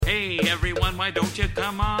Hey everyone, why don't you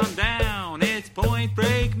come on down? It's Point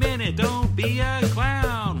Break Minute, don't be a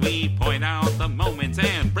clown. We point out the moments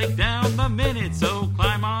and break down the minutes, so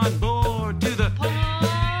climb on board to the Point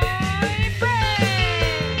Break!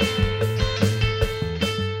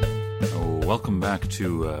 Oh, welcome back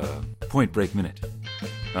to Point Break Minute.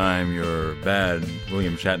 I'm your bad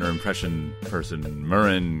William Shatner impression person,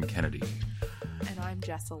 Murrin Kennedy. And I'm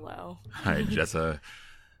Jessa Lowe. Hi, Jessa.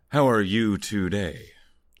 How are you today?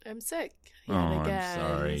 I'm sick. I'm Again,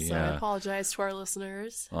 sorry. So Yeah. I apologize to our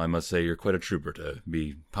listeners. Well, I must say you're quite a trooper to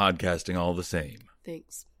be podcasting all the same.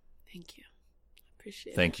 Thanks. Thank you.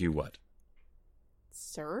 Appreciate it. Thank you what?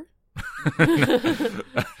 Sir?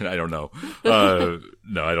 I don't know.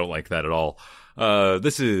 No, I don't like that at all.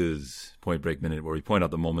 This is Point Break Minute, where we point out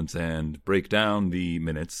the moments and break down the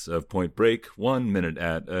minutes of Point Break 1 minute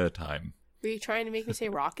at a time. Were you trying to make me say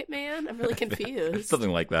Rocket Man? I'm really confused. Something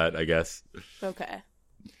like that, I guess. Okay.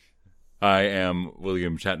 I am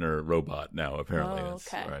William Shatner robot now, apparently. Oh,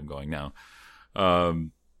 That's okay. where I'm going now. I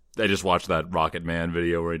just watched that Rocket Man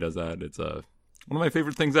video where he does that. It's one of my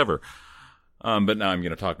favorite things ever. But now I'm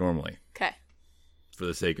going to talk normally. Okay. For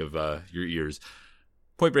the sake of your ears.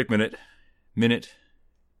 Point Break Minute. Minute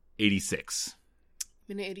 86.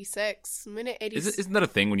 Minute 86. Minute 86. Isn't that a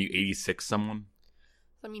thing when you 86 someone?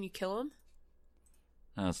 Does that mean you kill him?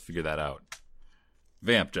 Let's figure that out.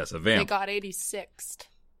 Vamp, Jessa, vamp. They got 86'd.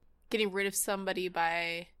 Getting rid of somebody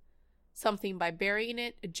by burying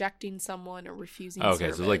it, ejecting someone, or refusing service.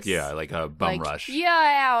 Okay, so like a bum rush.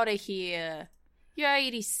 Yeah, out of here. You're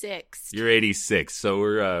 86. You're 86, so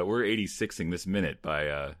we're 86ing this minute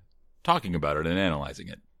by talking about it and analyzing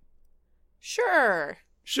it. Sure.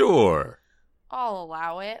 I'll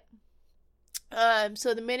allow it.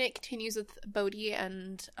 So the minute continues with Bodhi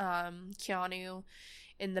and Keanu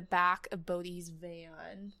in the back of Bodhi's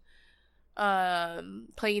van,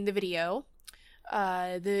 playing the video.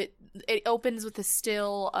 It opens with a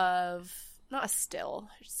still of, not a still,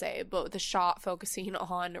 I should say, but with a shot focusing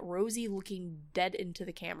on Rosie looking dead into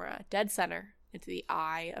the camera, dead center into the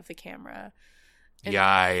eye of the camera. The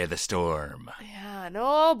eye of the storm. Yeah,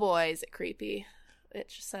 no boy, is it creepy. It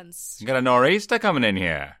just sends... You got a nor'easter coming in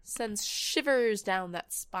here. Sends shivers down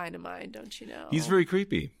that spine of mine, don't you know? He's very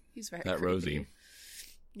creepy. He's very that creepy. Rosie.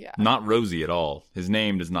 Yeah. Not Rosie at all. His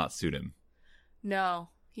name does not suit him. No,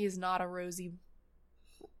 he is not a rosy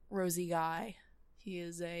guy. He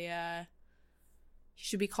is he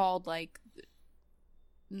should be called, like,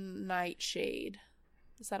 Nightshade.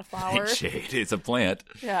 Is that a flower? Nightshade. It's a plant.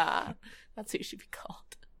 Yeah, that's who he should be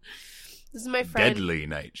called. This is my friend. Deadly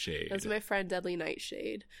Nightshade. That's my friend, Deadly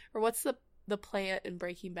Nightshade. Or what's the plant in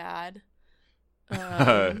Breaking Bad?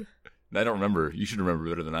 I don't remember. You should remember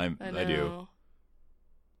better than I do. know.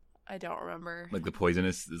 I don't remember. Like the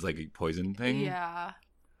poisonous is like a poison thing? Yeah.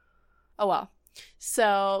 Oh, well.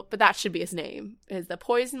 So, but that should be his name. Is the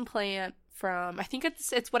poison plant from, I think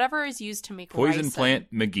it's whatever is used to make Poison ricin.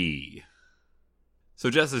 Plant McGee. So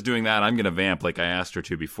Jess is doing that. I'm going to vamp like I asked her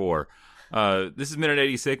to before. This is minute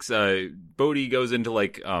 86. Bodhi goes into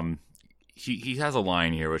like, he has a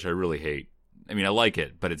line here, which I really hate. I mean, I like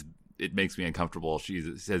it, but it makes me uncomfortable.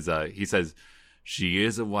 He says, she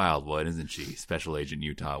is a wild one, isn't she? Special Agent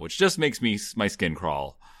Utah, which just makes my skin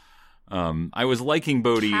crawl. I was liking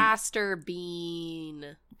Bodhi. Castor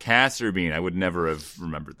Bean. I would never have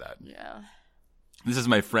remembered that. Yeah. This is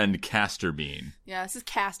my friend Castor Bean. Yeah, this is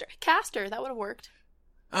Castor. Castor, that would have worked.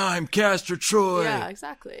 I'm Castor Troy. Yeah,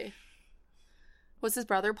 exactly. What's his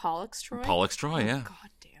brother, Pollux Troy? Pollux Troy, yeah. God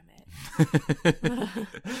damn it.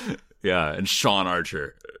 Yeah, and Sean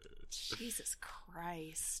Archer. Jesus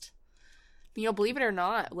Christ. You know, believe it or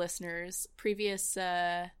not, listeners, previous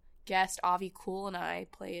guest Avi Cool and I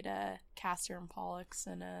played Castor and Pollux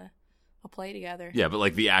in a play together. Yeah, but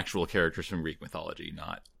like the actual characters from Greek mythology,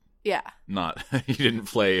 not Yeah. you didn't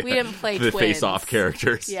play. We didn't play the twins. face-off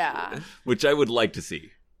characters. Yeah. Which I would like to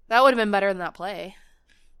see. That would have been better than that play.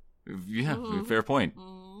 Yeah, fair point.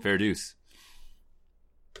 Fair deuce.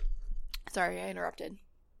 Sorry, I interrupted.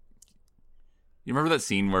 You remember that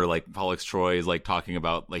scene where like Pollux Troy is like talking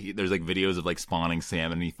about like there's like videos of like spawning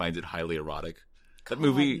salmon and he finds it highly erotic. That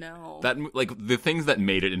movie, no. that like the things that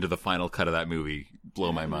made it into the final cut of that movie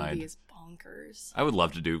blow my mind. Movie is bonkers. I would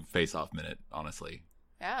love to do Face Off Minute, honestly.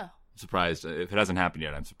 Yeah. I'm surprised if it hasn't happened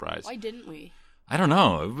yet. I'm surprised. Why didn't we? I don't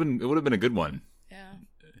know. It would have been a good one. Yeah.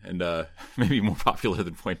 And maybe more popular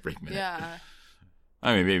than Point Break Minute. Yeah.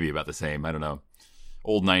 I mean, maybe about the same. I don't know.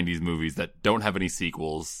 Old 90s movies that don't have any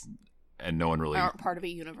sequels and no one really... Aren't part of a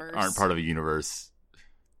universe. Aren't part of a universe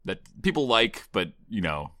that people like, but, you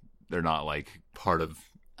know, they're not, like, part of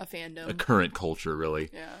a fandom. a current culture, really.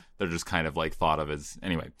 Yeah. They're just kind of like thought of as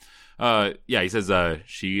anyway. Yeah, he says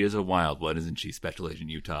she is a wild one, isn't she? Special Agent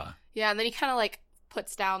Utah. Yeah, and then he kind of like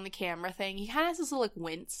puts down the camera thing. He kind of has this little like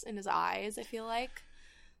wince in his eyes, I feel like.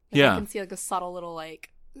 Yeah. You can see like a subtle little like.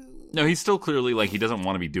 No, he's still clearly like he doesn't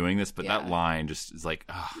want to be doing this, but Yeah. that line just is like,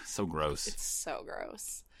 so gross. It's so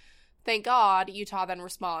gross. Thank God, Utah then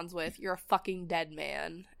responds with, "You're a fucking dead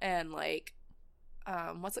man," and like,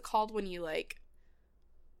 what's it called when you like,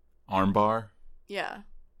 Armbar. yeah,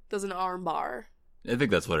 does an arm bar. I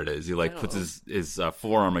think that's what it is. He like I don't puts his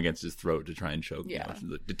forearm against his throat to try and choke, Yeah.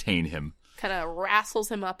 detain him. Kind of wrestles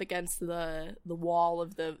him up against the wall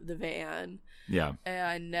of the van, Yeah.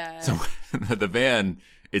 and So the van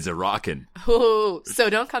is a rockin'. oh, so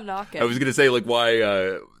don't come knocking. I was gonna say like why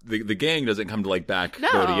the gang doesn't come to like back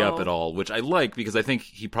No. Bodhi up at all, which I like because I think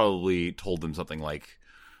he probably told them something like,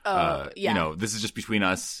 yeah, you know, this is just between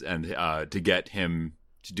us, and to get him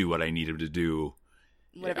to do what I need him to do.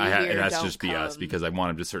 whatever you hear, It has to don't just be us come. because I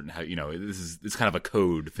want him to certain how it's kind of a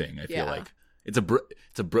code thing. I feel Yeah. like it's a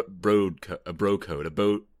bro code, a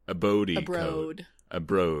Bodhi a code, broad. a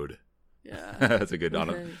broad. Yeah. That's a good.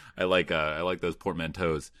 Okay. I like those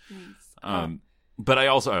portmanteaus. Thanks. But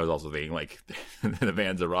I was also thinking like the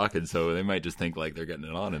van's a rockin', so they might just think like they're getting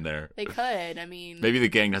it on in there. They could. I mean, Maybe the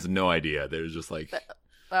gang has no idea. They're just like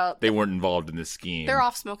well, they weren't involved in this scheme. they're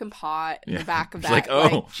off smoking pot in Yeah. the back of It's that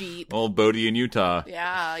like, Jeep. old Bodhi in Utah.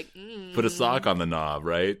 Yeah, like Put a sock on the knob,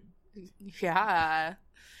 right? Yeah,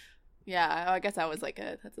 yeah. Oh, I guess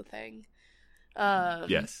that's a thing.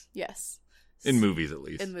 Yes. yes. In movies, at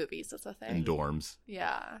least. In movies, that's a thing. In dorms.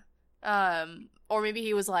 Yeah. Or maybe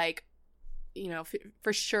he was like, you know,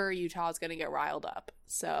 for sure Utah's gonna get riled up,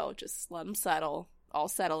 so just let him settle. I'll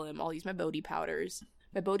settle him. I'll use my Bodhi powders.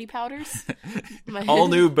 My Bodhi powders. All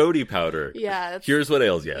new Bodhi powder. Yeah. Here's what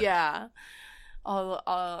ails you. Yeah.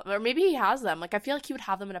 Or maybe he has them. Like I feel like he would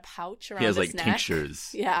have them in a pouch around He has his like neck. tinctures.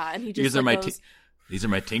 Yeah, and he just These are like, my goes these are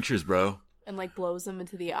my tinctures, bro. and like blows them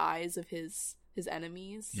into the eyes of his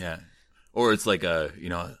enemies. Yeah. Or it's like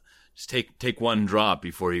just take one drop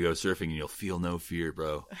before you go surfing and you'll feel no fear,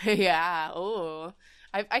 bro. Yeah. Oh,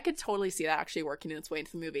 I could totally see that actually working its way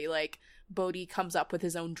into the movie. Like Bodhi comes up with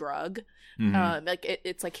his own drug. Mhm. Like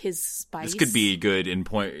it's like his spice. This could be good in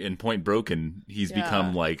Point Broken. He's Yeah.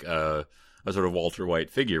 become like a sort of Walter White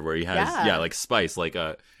figure where he has Yeah. like spice, like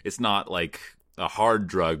it's not like a hard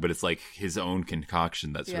drug, but it's like his own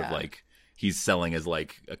concoction that's sort of Yeah. like he's selling as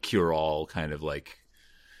like a cure all kind of like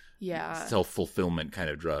self-fulfillment kind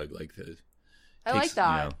of drug. Like I like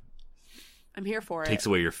that. You know, I'm here for takes it.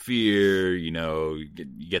 away your fear,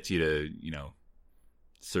 gets you to,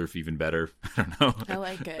 surf even better. I don't know. I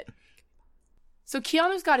like it. So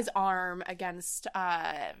Keanu's got his arm against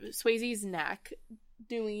Swayze's neck,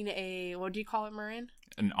 doing a, what do you call it, Marin?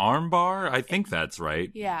 An arm bar? I think that's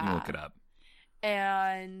right. Yeah. Let me look it up.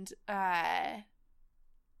 And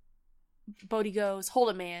Bodhi goes, "Hold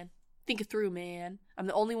it, man. Think it through, man. I'm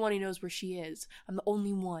the only one who knows where she is. I'm the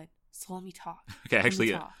only one. So let me talk." Okay, Let me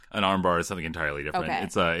actually, talk. an arm bar is something entirely different. Okay.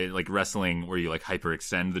 It's like wrestling where you like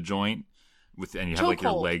hyperextend the joint and you have like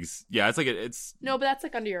your Chokehold. legs. Yeah, it's like it's. No, but that's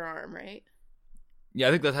like under your arm, right? Yeah,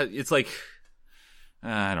 I think it's like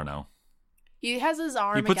I don't know. He has his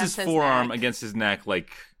arm He puts against his forearm neck. against his neck,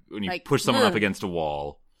 like when you Like, push someone up ugh. against a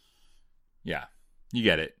wall. Yeah, you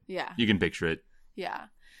get it. Yeah. You can picture it. Yeah.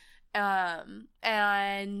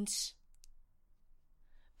 And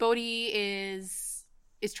Bodhi is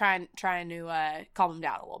trying to calm him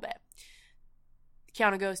down a little bit.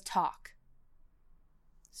 Keanu goes, "Talk."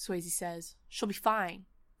 Swayze says, "She'll be fine.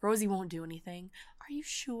 Rosie won't do anything." Are you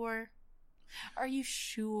sure? Are you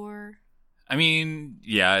sure? I mean,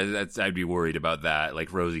 yeah, I'd be worried about that.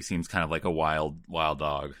 Like Rosie seems kind of like a wild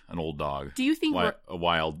dog, an old dog. Do you think A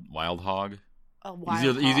wild hog? a wild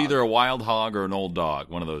He's hog. either a wild hog or an old dog,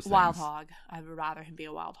 one of those things. Wild hog. I would rather him be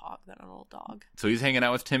a wild hog than an old dog. So he's hanging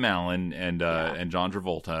out with Tim Allen and Yeah. and John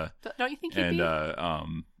Travolta Don't you think he'd and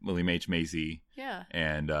be? William H. Macy Yeah.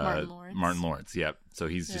 and Martin Lawrence. Yep. So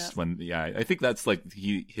he's just Yep. I think that's like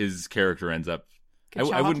his character ends up. Good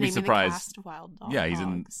job I wouldn't be naming the surprised. cast of Wild Dog Yeah, he's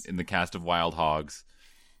Hogs. in the cast of Wild Hogs,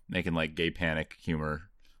 making like gay panic humor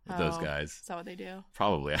with those Oh, guys. Is that what they do?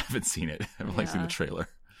 Probably. I haven't seen it. I've only seen Yeah. the trailer.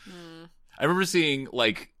 Mm. I remember seeing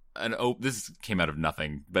like this came out of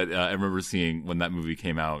nothing, but I remember seeing when that movie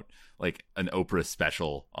came out, like an Oprah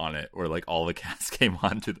special on it, where like all the cast came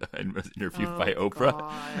on to and was interviewed by Oprah,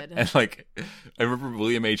 God. and like I remember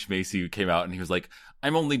William H. Macy came out and he was like,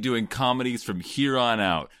 "I'm only doing comedies from here on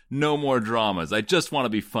out, no more dramas. I just want to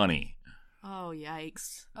be funny." Oh,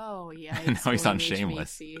 yikes. Oh, And yikes. now he's on William H.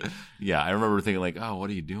 Shameless. Macy. Yeah, I remember thinking like, oh, what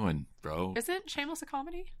are you doing, bro? Isn't Shameless a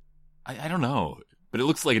comedy? I don't know, but it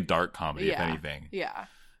looks like a dark comedy, if Yeah. anything. Yeah.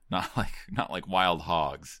 Not like Wild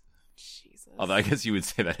Hogs. Jesus. Although I guess you would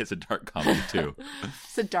say that is a dark comedy too.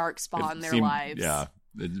 It's a dark spot in It their seemed- lives. Yeah,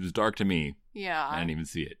 it was dark to me. Yeah. I didn't even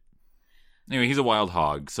see it. Anyway, he's a wild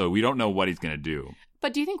hog, so we don't know what he's gonna do.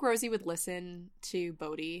 But do you think Rosie would listen to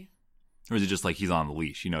Bodhi? Or is it just like he's on the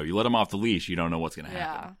leash? You know, you let him off the leash, you don't know what's gonna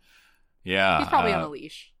happen. Yeah. Yeah, He's probably on the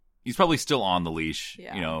leash. He's probably still on the leash.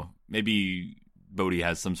 Yeah. You know, maybe Bodhi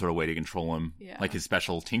has some sort of way to control him, Yeah. like his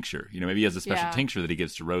special tincture. You know, maybe he has a special Yeah. tincture that he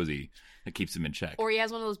gives to Rosie that keeps him in check. Or he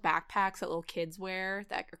has one of those backpacks that little kids wear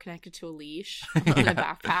that are connected to a leash on the Yeah.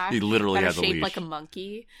 backpack. He literally that has are a shaped leash. like a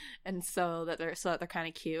monkey, and so that they're kind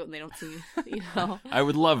of cute and they don't seem, you know. I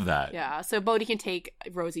would love that. Yeah, so Bodhi can take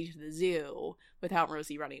Rosie to the zoo without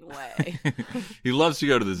Rosie running away. He loves to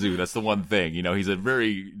go to the zoo. That's the one thing. You know, he's a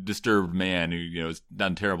very disturbed man who, you know, has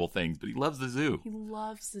done terrible things, but he loves the zoo. He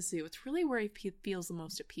loves the zoo. It's really where he feels the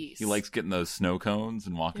most at peace. He likes getting those snow cones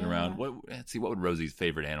and walking Yeah. around. Let's see, what would Rosie's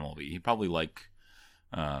favorite animal be? He'd probably like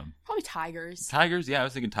probably tigers. tigers. Yeah, I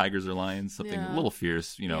was thinking tigers or lions, something Yeah. a little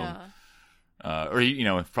fierce, you know. Yeah. Or, you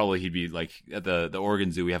know, probably he'd be like at the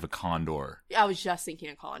Oregon Zoo, we have a condor. I was just thinking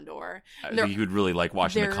a condor. I think he would really like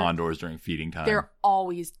watching the they're- condors during feeding time. They're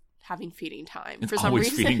always having feeding time. It's for some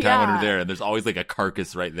always reason. feeding time when Yeah. they're there, and there's always like a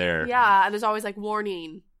carcass right there. Yeah, and there's always like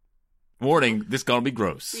warning. Warning, this gonna be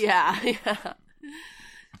gross. Yeah, yeah.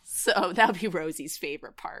 So that would be Rosie's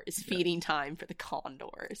favorite part is feeding time for the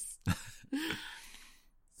condors.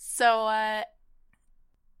 So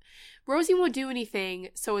Rosie won't do anything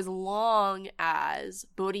so as long as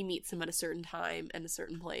Bodhi meets him at a certain time and a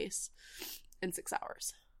certain place in 6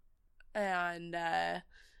 hours. And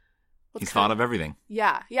He's thought of everything.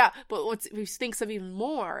 Yeah, yeah. But what he thinks of even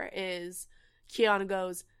more is Kiana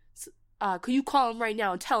goes, could you call him right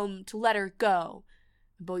now and tell him to let her go?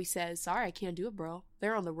 And Bodhi says, sorry, I can't do it, bro.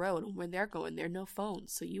 They're on the road, and when they're going, there are no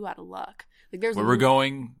phones, so you out of luck. Like there's Where we're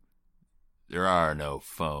going, there are no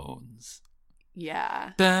phones.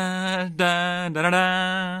 Yeah. Da, da, da, da,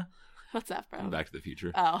 da. What's that from? Back to the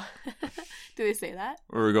Future. Oh. Do they say that?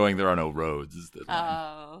 Where we're going, there are no roads. Is the line.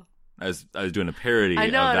 Oh. I was doing a parody I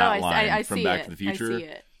know, of that no, line I from see Back it. to the Future. I see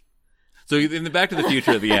it. So in the Back to the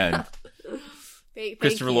Future at the end, Thank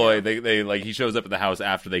Christopher you. Lloyd, they like he shows up at the house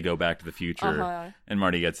after they go Back to the Future, Uh-huh. and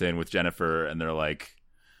Marty gets in with Jennifer, and they're like,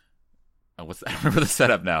 oh, "What's that?" I remember the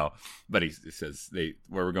setup now, but he says,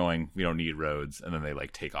 where we're going, we don't need roads," and then they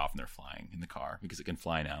like take off and they're flying in the car because it can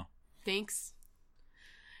fly now. Thanks.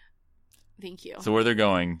 Thank you. So where they're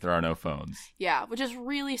going, there are no phones. Yeah, which is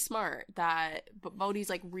really smart that Bodhi's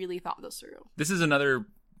like really thought this through. This is another.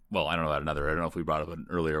 Well, I don't know about another. I don't know if we brought up an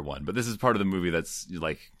earlier one, but this is part of the movie that's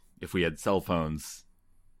like if we had cell phones.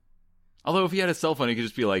 Although if he had a cell phone, he could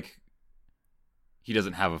just be like, he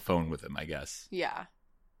doesn't have a phone with him, I guess. Yeah.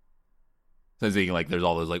 So I was thinking like there's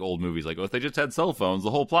all those like old movies like, oh, if they just had cell phones,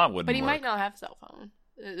 the whole plot wouldn't But he work. might not have a cell phone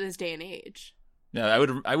in this day and age. Yeah,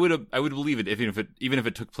 I would believe it even if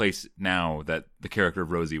it took place now that the character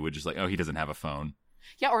of Rosie would just like, oh, he doesn't have a phone.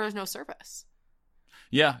 Yeah, or there's no service.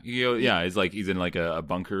 Yeah, it's like he's in like a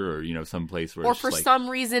bunker or, you know, some place where Or it's for just like, some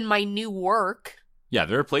reason, my new work yeah,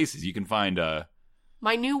 there are places you can find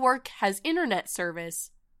has internet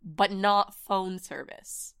service, but not phone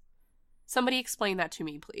service. Somebody explain that to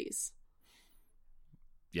me, please.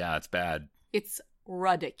 yeah, it's bad. It's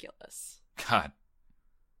ridiculous. God,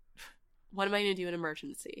 What am I going to do in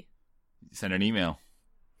emergency? send an email.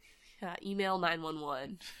 Email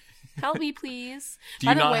 911. Help me, please. Do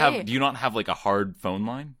By you the not way- have like a hard phone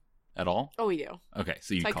line at all? Oh, we do. Okay,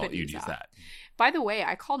 so you So I call could you'd use use that. that. By the way,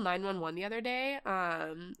 I called 911 the other day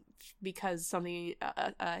because something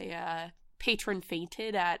a patron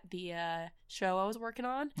fainted at the show I was working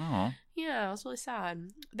on. Oh, Yeah, it was really sad.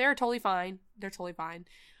 They're totally fine.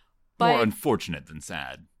 More more unfortunate than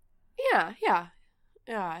sad. yeah.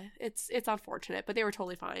 It's unfortunate, but they were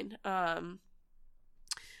totally fine.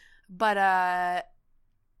 But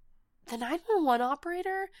the 911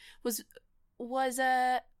 operator was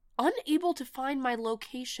unable to find my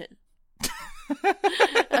location.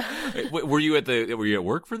 Wait, were you at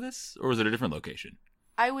work for this, or was it a different location?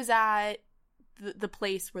 I was at the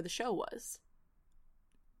place where the show was,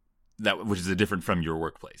 Which is different from your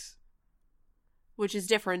workplace. which is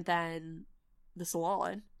different than the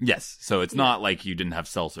salon. Yes, so it's not like you didn't have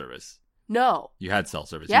cell service. No. You had cell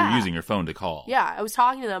service. You Yeah. were using your phone to call. Yeah, I was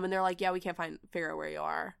talking to them and they're like, yeah, we can't figure out where you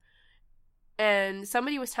are. And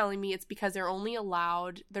somebody was telling me it's because they're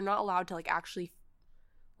not allowed to like actually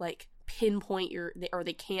like pinpoint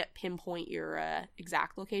they can't pinpoint your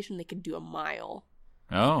exact location. They can do a mile.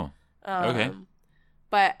 Oh, okay.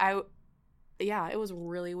 But it was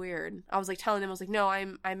really weird. I was like telling them, I was like, no,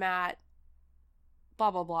 I'm at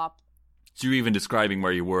blah blah blah. So you're even describing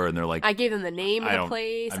where you were, and they're like, I gave them the name of the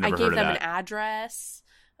place. I gave them an address.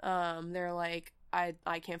 They're like,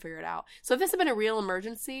 I can't figure it out. So if this had been a real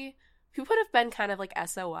emergency, we would have been kind of like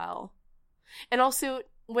SOL. And also,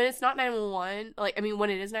 when it's not 911, when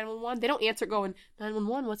it is 911, they don't answer going,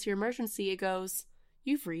 911, what's your emergency? It goes,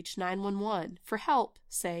 you've reached 911. For help,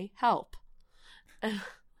 say help.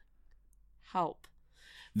 Help.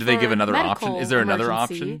 Do they give another option? Is there another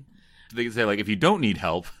option? Do they say, like, if you don't need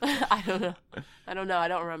help? I don't know. I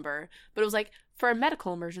don't remember. But it was like, for a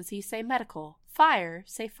medical emergency, say medical. Fire,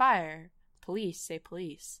 say fire. Police, say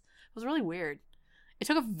police. It was really weird. It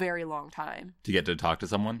took a very long time. To get to talk to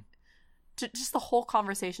someone? Just the whole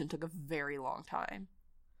conversation took a very long time.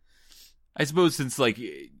 I suppose since, like,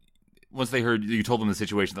 once they heard you told them the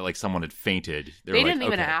situation that, like, someone had fainted, they didn't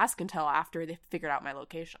even ask until after they figured out my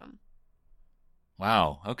location.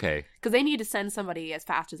 Wow, okay. Because they need to send somebody as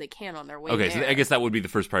fast as they can on their way Okay, there. so I guess that would be the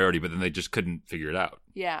first priority, but then they just couldn't figure it out.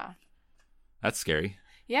 Yeah. That's scary.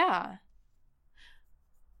 Yeah.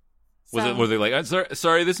 Were they like,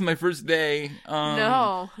 sorry, this is my first day.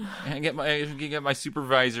 No. I get my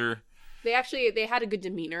supervisor. They had a good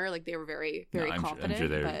demeanor. Like, they were very, very confident. I'm sure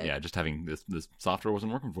they're, just having this software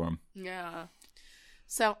wasn't working for them. Yeah.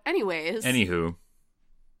 So, anyways. Anywho.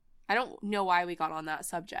 I don't know why we got on that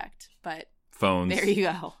subject, but. Phones. There you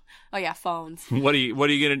go. Oh, yeah, phones. What are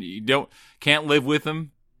you gonna, can't live with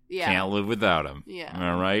them? Yeah. Can't live without them. Yeah.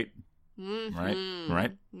 All right? Mm-hmm.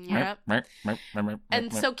 Right? Yep.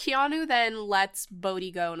 And so Keanu then lets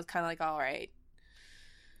Bodhi go and is kind of like, all right.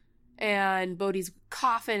 And Bodhi's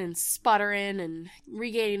coughing and sputtering and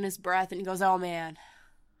regaining his breath. And he goes, oh, man,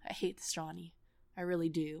 I hate this, Johnny. I really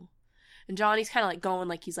do. And Johnny's kind of like going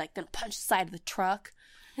like he's like going to punch the side of the truck.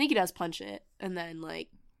 I think he does punch it. And then like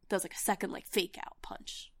does like a second like fake out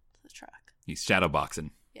punch to the truck. He's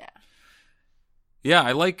shadowboxing. Yeah. Yeah,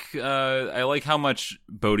 I like how much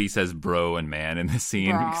Bodhi says bro and man in this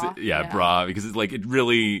scene. Bra, brah, because it's like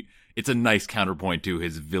it's a nice counterpoint to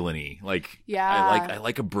his villainy. Like, yeah, I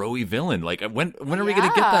like a broy villain. Like, when are we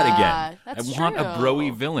gonna get that again? That's I want true. a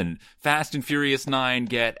broy villain. Fast and Furious 9,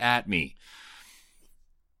 get at me.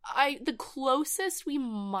 The closest we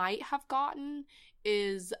might have gotten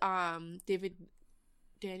is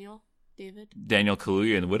Daniel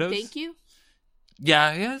Kaluuya in The Widows. Thank you.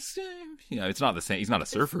 Yeah, yes. It's not the same. He's not a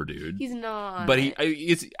surfer dude. He's not. But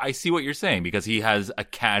I see what you're saying because he has a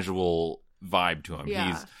casual vibe to him.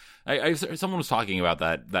 Yeah. Someone was talking about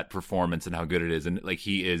that performance and how good it is, and like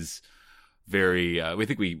he is very. We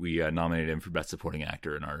think we nominated him for Best Supporting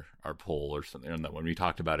Actor in our poll or something when we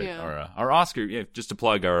talked about it. Yeah. Our Oscar. Yeah, just to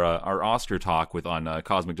plug our Oscar talk on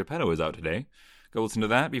Cosmic Geppetto is out today. Go listen to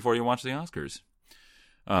that before you watch the Oscars.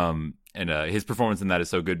 And his performance in that is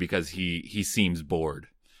so good because he seems bored,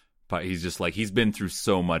 but he's just like, he's been through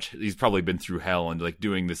so much. He's probably been through hell and like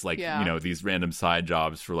doing this, like, these random side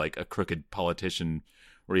jobs for like a crooked politician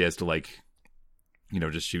where he has to like,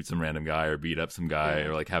 just shoot some random guy or beat up some guy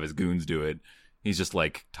or like have his goons do it. He's just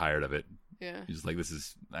like tired of it. Yeah. He's just like,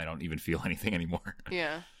 I don't even feel anything anymore.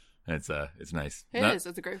 Yeah. And it's nice. It's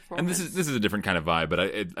a great performance. And this is a different kind of vibe, but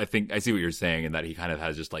I think I see what you're saying in that he kind of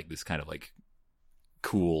has just like this kind of like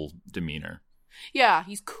cool demeanor. Yeah,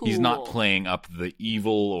 he's cool. He's not playing up the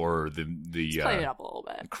evil or the he's playing it up a little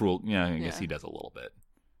bit. Cruel. Yeah, I guess he does a little bit.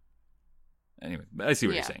 Anyway, but I see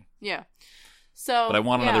what you're saying. Yeah. So, but I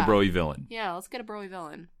want another broy villain. Yeah, let's get a broy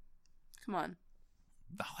villain. Come on.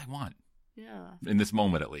 All I want. Yeah. In this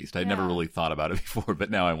moment, at least, I'd never really thought about it before, but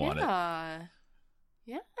now I want it.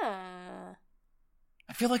 Yeah.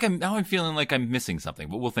 I feel like I'm feeling like I'm missing something,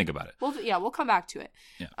 but we'll think about it. We'll come back to it.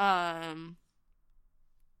 Yeah.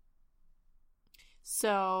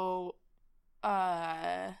 So, do you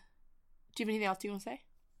have anything else you want to say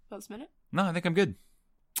about this minute? No, I think I'm good.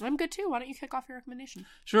 I'm good too. Why don't you kick off your recommendation?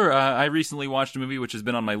 Sure. I recently watched a movie which has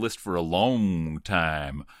been on my list for a long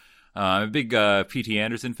time. I'm a big P.T.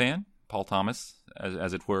 Anderson fan, Paul Thomas,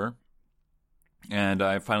 as it were. And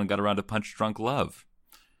I finally got around to Punch Drunk Love.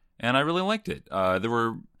 And I really liked it.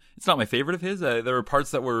 It's not my favorite of his. There were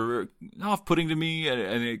parts that were off-putting to me,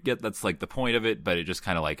 and that's like the point of it, but it just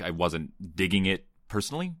kind of like I wasn't digging it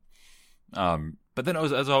personally. But then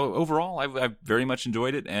overall, I very much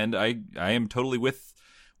enjoyed it, and I am totally with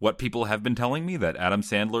what people have been telling me that Adam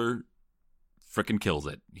Sandler frickin' kills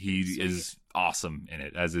it. He is awesome in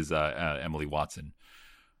it, as is Emily Watson,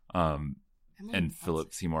 and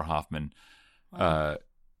Philip Seymour Hoffman. Wow.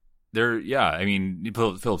 I mean,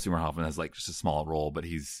 Philip Seymour Hoffman has like just a small role, but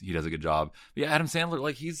he does a good job. But yeah, Adam Sandler,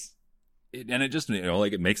 like and it just,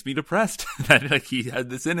 like it makes me depressed that like he had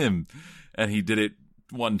this in him and he did it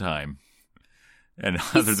one time. And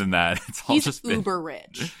other than that, it's all just been uber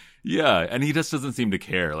rich. Yeah, and he just doesn't seem to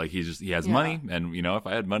care. Like he has money, and if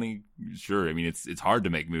I had money, sure. I mean, it's hard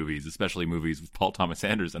to make movies, especially movies with Paul Thomas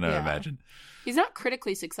Anderson. I imagine he's not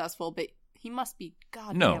critically successful, but he must be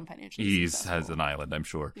goddamn financially successful. Has an island, I'm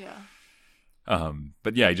sure. Yeah.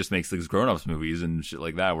 But yeah, he just makes these grown-ups movies and shit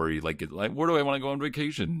like that, where he like where do I want to go on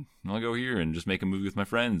vacation? I want to go here and just make a movie with my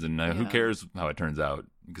friends, and who cares how it turns out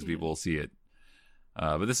because people will see it.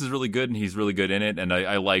 But this is really good, and he's really good in it, and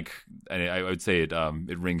I would say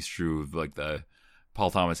it rings true of like the Paul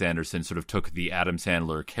Thomas Anderson sort of took the Adam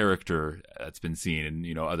Sandler character that's been seen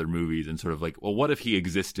in other movies and sort of like, well, what if he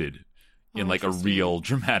existed in like a real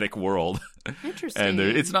dramatic world? Interesting. And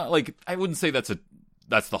it's not like, I wouldn't say that's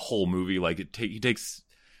the whole movie. Like he takes,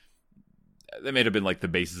 that may have been like the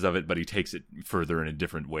basis of it, but he takes it further in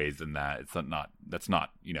different ways than that. That's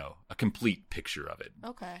not a complete picture of it.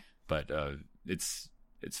 Okay. But it's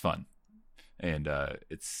fun, and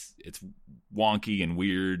it's wonky and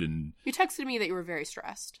weird. And you texted me that you were very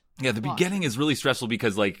stressed. Yeah, the beginning is really stressful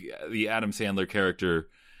because like the Adam Sandler character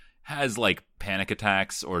has like panic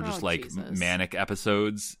attacks or just manic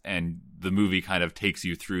episodes, and the movie kind of takes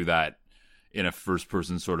you through that in a first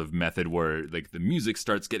person sort of method where like the music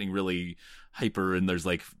starts getting really hyper and there's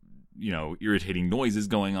like irritating noises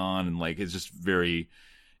going on, and like it's just very,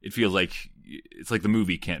 it feels like it's like the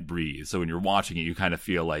movie can't breathe. So when you're watching it, you kind of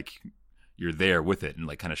feel like you're there with it and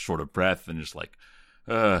like kind of short of breath and just like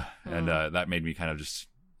and that made me kind of just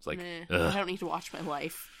like I don't need to watch my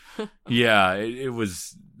life. Yeah, it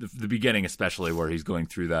was the beginning, especially where he's going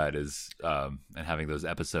through that is and having those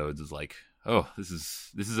episodes is like, oh, this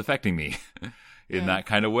is affecting me in that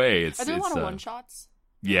kind of way. Are there a lot of one shots?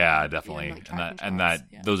 Yeah, definitely, and that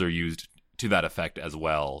those are used to that effect as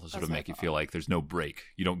well to sort of make you feel like there's no break.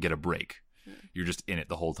 You don't get a break. You're just in it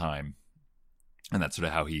the whole time, and that's sort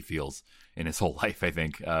of how he feels in his whole life, I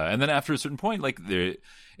think. And then after a certain point, like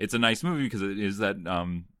it's a nice movie because it is that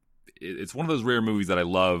it's one of those rare movies that I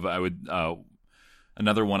love. I would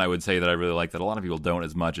another one I would say that I really like that a lot of people don't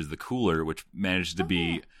as much is The Cooler, which managed to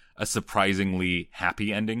be a surprisingly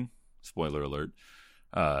happy ending. Spoiler alert.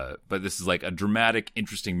 But this is like a dramatic,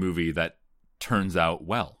 interesting movie that turns out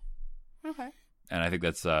well. Okay. And I think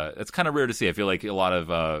that's kind of rare to see. I feel like a lot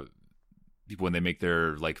of people, when they make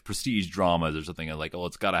their like prestige dramas or something, are like, oh,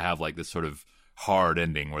 it's got to have like this sort of hard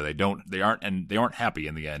ending where they aren't happy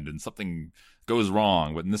in the end and something goes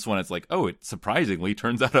wrong. But in this one, it's like, oh, it surprisingly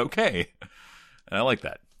turns out okay, and I like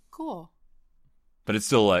that. Cool. But it's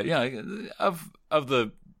still of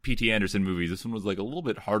the P.T. Anderson movies, this one was like a little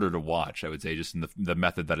bit harder to watch, I would say, just in the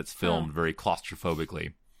method that it's filmed, very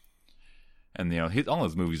claustrophobically. And all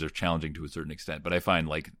those movies are challenging to a certain extent, but I find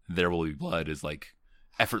like There Will Be Blood is like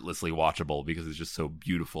effortlessly watchable because it's just so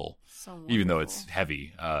beautiful, even though it's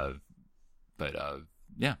heavy. But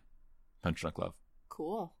Punch Drunk Love.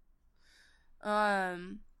 Cool.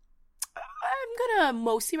 I'm gonna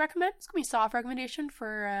mostly recommend. It's gonna be a soft recommendation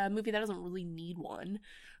for a movie that doesn't really need one.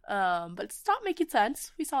 But it's Stop Making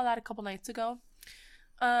Sense. We saw that a couple nights ago.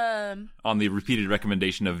 On the repeated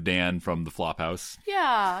recommendation of Dan from the Flophouse.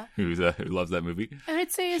 Yeah. Who loves that movie. And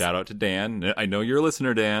I'd say shout out to Dan. I know you're a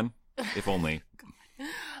listener, Dan. If only.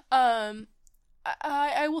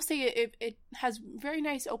 I will say it has very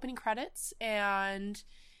nice opening credits, and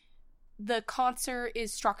the concert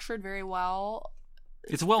is structured very well.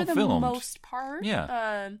 It's well filmed. For the most part.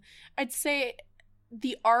 Yeah. I'd say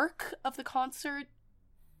the arc of the concert,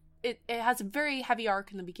 it has a very heavy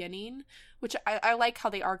arc in the beginning, which I like how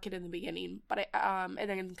they arc it in the beginning, but and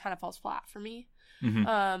then it kind of falls flat for me.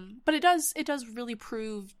 Mm-hmm. But it does really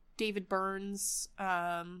prove David Burns,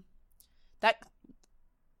 that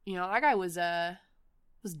that guy was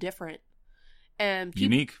different and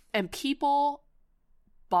unique, and people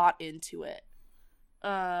bought into it.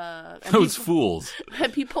 Those fools.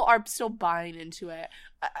 And people are still buying into it,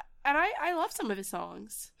 and I love some of his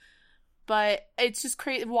songs. But it's just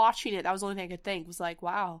crazy watching it. That was the only thing I could think was like,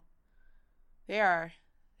 wow, they are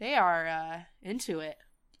into it.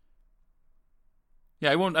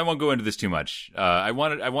 Yeah, I won't go into this too much. I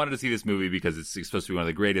wanted to see this movie because it's supposed to be one of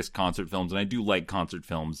the greatest concert films, and I do like concert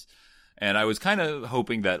films. And I was kind of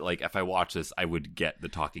hoping that like if I watch this, I would get the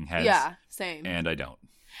Talking Heads. Yeah, same. And I don't.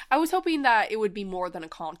 I was hoping that it would be more than a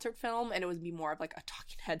concert film, and it would be more of like a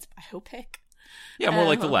Talking Heads biopic. Yeah, more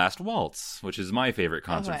like The Last Waltz, which is my favorite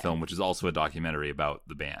concert film, which is also a documentary about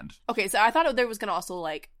the band. Okay, so I thought there was going to also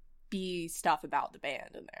like be stuff about the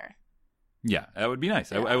band in there. Yeah, that would be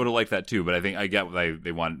nice. Yeah. I would have liked that too, but I think I get they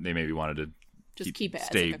maybe wanted to Just keep it as,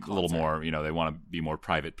 stay like, a little concert. more. You know, they want to be more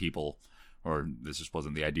private people, or this just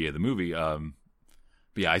wasn't the idea of the movie.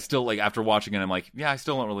 But yeah, I still like after watching it, I'm like, yeah, I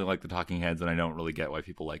still don't really like the Talking Heads, and I don't really get why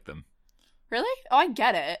people like them. Really? Oh, I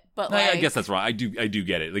get it, but like, I guess that's wrong. I do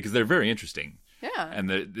get it because they're very interesting, yeah,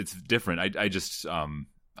 and it's different. I just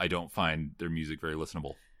I don't find their music very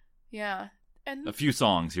listenable. yeah, and A few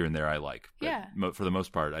songs here and there I like, but Yeah. for the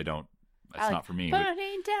most part, I don't. It's like not for me. But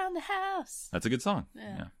Burning down the house. that's a good song.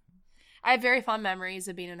 Yeah. Yeah. I have very fond memories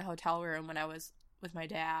of being in a hotel room when I was with my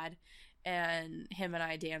dad, and him and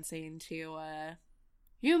I dancing to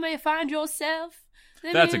 "You May Find Yourself."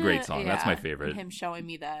 That's a great song. That's my Yeah, favorite. and him showing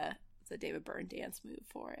me the David Byrne dance move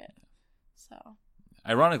for it. So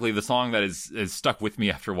Ironically, the song that is stuck with me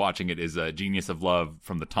after watching it is "Genius of Love"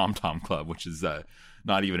 from the Tom Tom Club, which is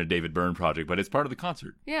not even a David Byrne project, but it's part of the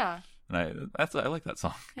concert. yeah, And I like that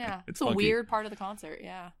song. yeah, It's a funky. weird part of the concert.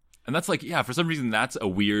 Yeah, And that's like, yeah, for some reason that's a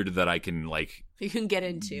weird that I can like you can get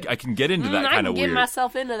into. I can get into that I kind can of get weird.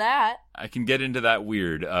 myself into that. I can get into that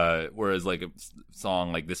weird. Whereas like a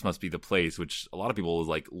song like "This Must Be the Place," which a lot of people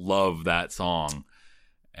like love that song,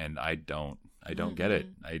 and I don't get it.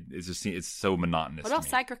 It's just it's so monotonous. What to else? me.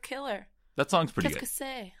 Psycho Killer. That song's pretty Qu'est-ce good. que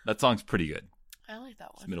c'est? That song's pretty good. I like that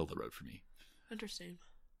It's one. middle of the road for me. Interesting.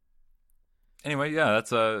 Anyway, yeah,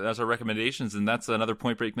 that's our recommendations, and that's another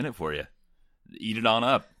Point Break minute for you. Eat it on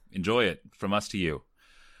up, enjoy it from us to you.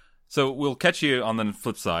 So we'll catch you on the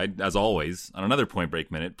flip side, as always, on another Point Break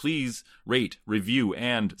minute. Please rate, review,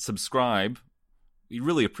 and subscribe. We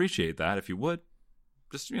really appreciate that if you would.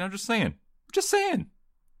 Just saying,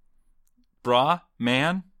 brah,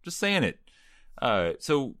 man, just saying it.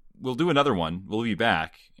 So we'll do another one. We'll be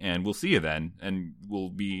back, and we'll see you then, and we'll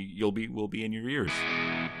be in your ears.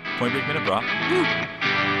 Point Break minute, brah.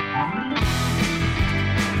 Woo!